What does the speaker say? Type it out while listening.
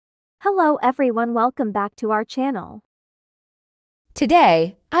Hello everyone, welcome back to our channel.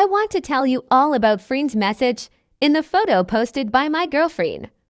 Today, I want to tell you all about Freen's message in the photo posted by my girlfriend.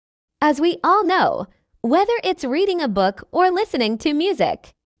 As we all know, whether it's reading a book or listening to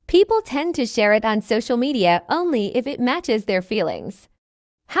music, people tend to share it on social media only if it matches their feelings.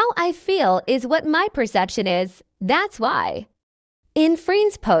 How I feel is what my perception is, that's why. In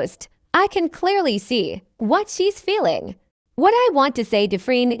Freen's post, I can clearly see what she's feeling. What I want to say to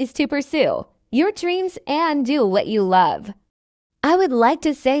Freen is to pursue your dreams and do what you love. I would like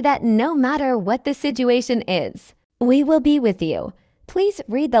to say that no matter what the situation is, we will be with you. Please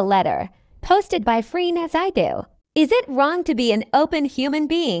read the letter posted by Freen as I do. Is it wrong to be an open human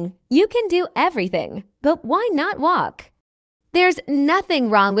being? You can do everything, but why not walk? There's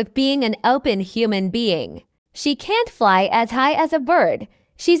nothing wrong with being an open human being. She can't fly as high as a bird.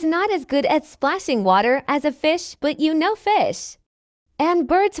 She's not as good at splashing water as a fish, but you know fish. And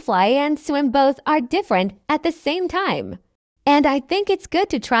birds fly and swim both are different at the same time. And I think it's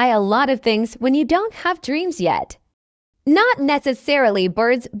good to try a lot of things when you don't have dreams yet. Not necessarily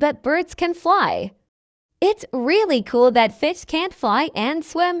birds, but birds can fly. It's really cool that fish can't fly and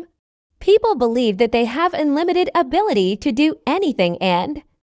swim. People believe that they have unlimited ability to do anything and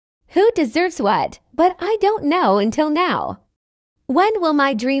who deserves what, but I don't know until now. When will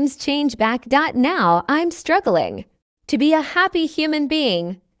my dreams change back? Now I'm struggling to be a happy human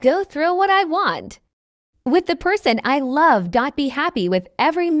being, go through what I want. With the person I love. Be happy with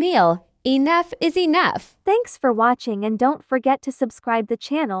every meal. Enough is enough. Thanks for watching and don't forget to subscribe the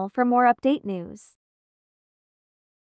channel for more update news.